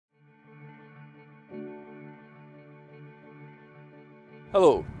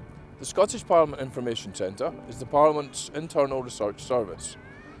Hello, the Scottish Parliament Information Centre is the Parliament's internal research service.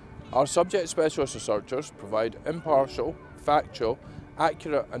 Our subject specialist researchers provide impartial, factual,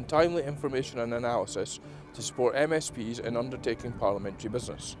 accurate and timely information and analysis to support MSPs in undertaking parliamentary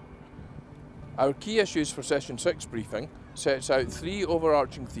business. Our key issues for Session 6 briefing sets out three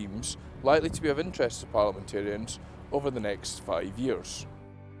overarching themes likely to be of interest to parliamentarians over the next 5 years.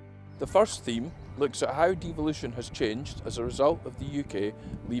 The first theme looks at how devolution has changed as a result of the UK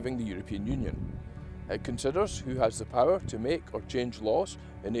leaving the European Union. It considers who has the power to make or change laws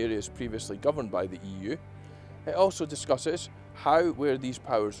in areas previously governed by the EU. It also discusses how where these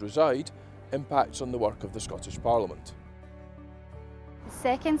powers reside impacts on the work of the Scottish Parliament. The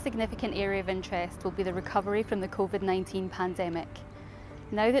second significant area of interest will be the recovery from the COVID-19 pandemic.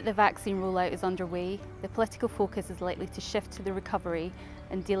 Now that the vaccine rollout is underway, the political focus is likely to shift to the recovery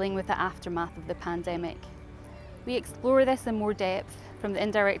and dealing with the aftermath of the pandemic. We explore this in more depth, from the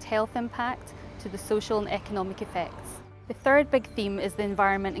indirect health impact to the social and economic effects. The third big theme is the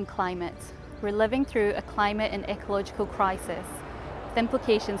environment and climate. We're living through a climate and ecological crisis, with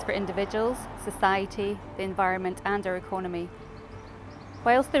implications for individuals, society, the environment and our economy.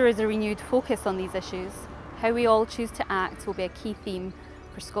 Whilst there is a renewed focus on these issues, how we all choose to act will be a key theme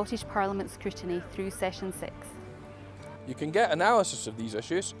for Scottish Parliament scrutiny through Session 6. You can get analysis of these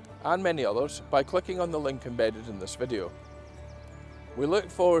issues and many others by clicking on the link embedded in this video. We look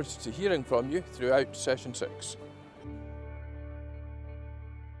forward to hearing from you throughout Session 6.